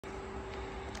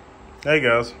Hey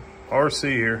guys, RC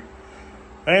here,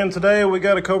 and today we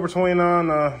got a Cobra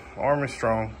 29 Army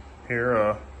Strong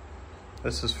here.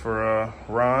 This is for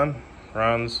Ryan.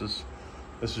 Ryan, this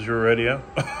is your radio.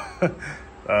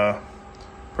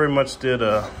 Pretty much did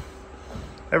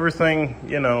everything,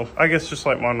 you know, I guess just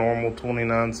like my normal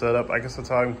 29 setup. I guess that's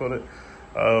how I can put it.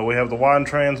 We have the wide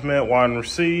transmit, wide and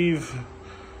receive,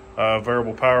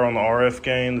 variable power on the RF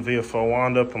gain, the VFO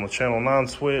wind up on the channel 9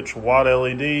 switch, wide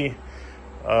LED.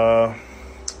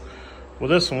 With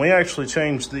this one, we actually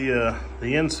changed the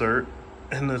insert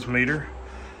in this meter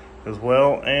as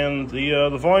well, and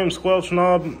the volume squelch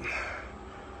knob.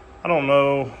 I don't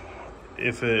know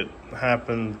if it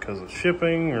happened because of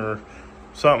shipping or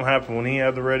something happened when he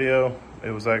had the radio. It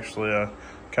was actually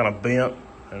kind of bent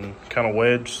and kind of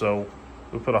wedged, so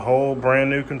we put a whole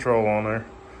brand new control on there,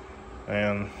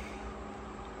 and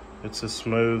it's as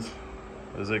smooth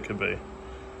as it could be.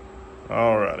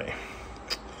 Alrighty.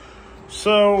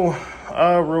 So,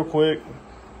 real quick,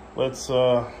 let's,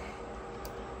 oh,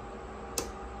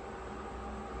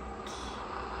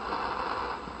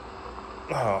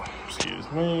 excuse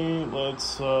me,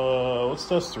 let's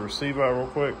test the receive out real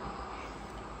quick.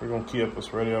 We're gonna key up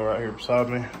this radio right here beside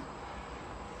me.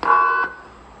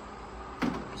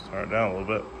 Just turn it down a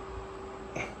little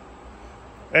bit.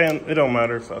 And it don't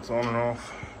matter if that's on and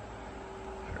off.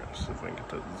 Here, let's see if we can get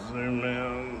that zoomed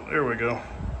in. There we go.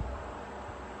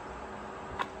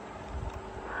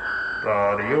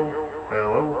 Audio,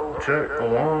 hello, check,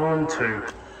 1, 2.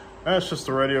 That's just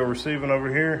the radio receiving over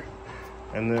here.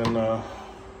 And then we'll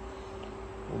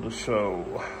just show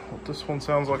what this one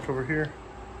sounds like over here.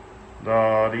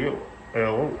 Audio,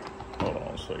 hello. Hold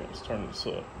on a second, let's turn this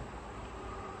up.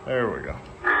 There we go.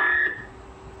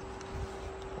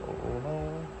 Hold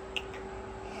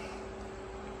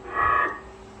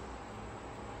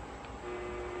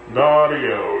on.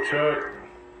 Audio, check.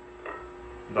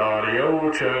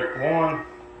 Audio, check, 1,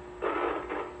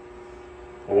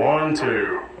 1,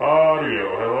 2.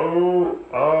 Audio, hello,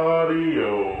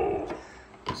 audio.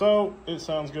 So, it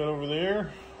sounds good over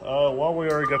there. While we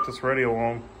already got this radio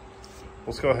on,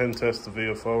 let's go ahead and test the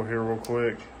VFO here real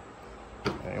quick.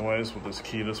 Anyways, we'll just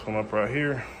key this one up right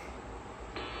here.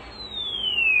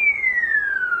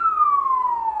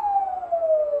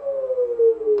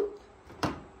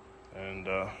 And,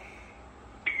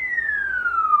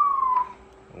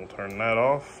 we'll turn that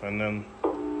off, and then,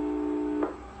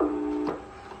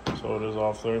 so it is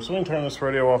off there. So we can turn this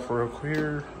radio off real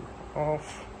quick,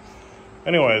 off.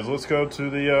 Anyways, let's go to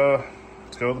the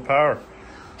power.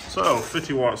 So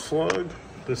 50 watt slug.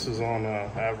 This is on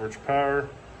average power.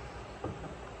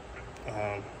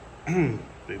 The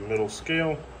middle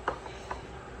scale.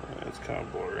 It's kind of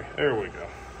blurry. There we go.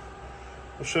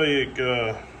 I'll show you.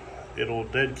 It'll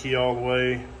dead key all the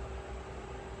way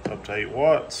up to 8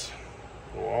 watts.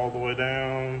 Go all the way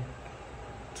down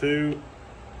to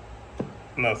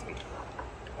nothing.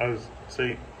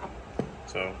 See,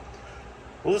 so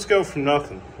we'll just go from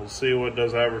nothing. We'll see what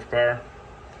does average power.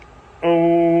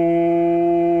 Oh,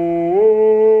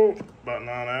 about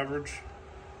 9 average.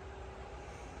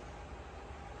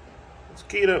 Let's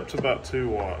key it up to about 2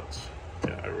 watts.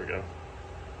 Yeah, there we go.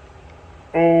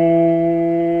 Oh,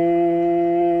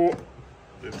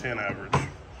 do 10 average.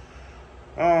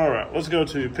 All right, let's go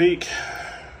to peak.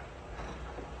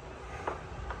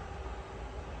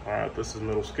 All right, this is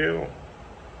middle scale.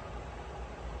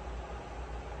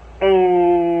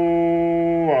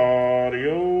 Oh,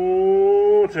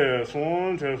 audio, test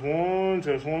 1, test 1,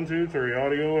 test 1, 2, 3.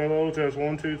 Audio, hello, test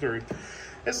 1, 2, 3.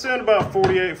 It's doing about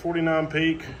 48, 49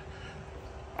 peak.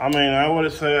 I mean, I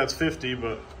would say that's 50,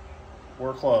 but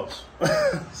we're close.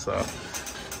 So,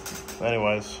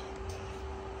 anyways,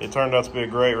 it turned out to be a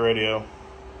great radio.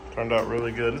 Turned out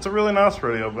really good. It's a really nice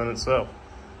radio in itself.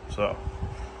 So,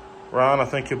 Ryan, I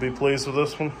think you'll be pleased with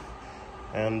this one.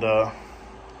 And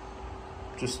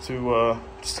just to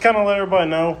kind of let everybody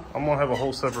know, I'm gonna have a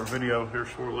whole separate video here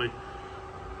shortly.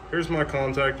 Here's my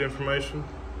contact information: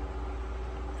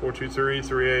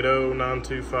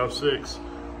 423-380-9256.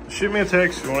 Shoot me a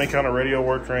text if you want any kind of radio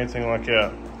work or anything like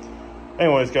that.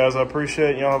 Anyways, guys, I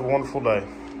appreciate it. Y'all have a wonderful day.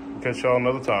 Catch y'all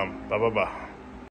another time. Bye, bye, bye.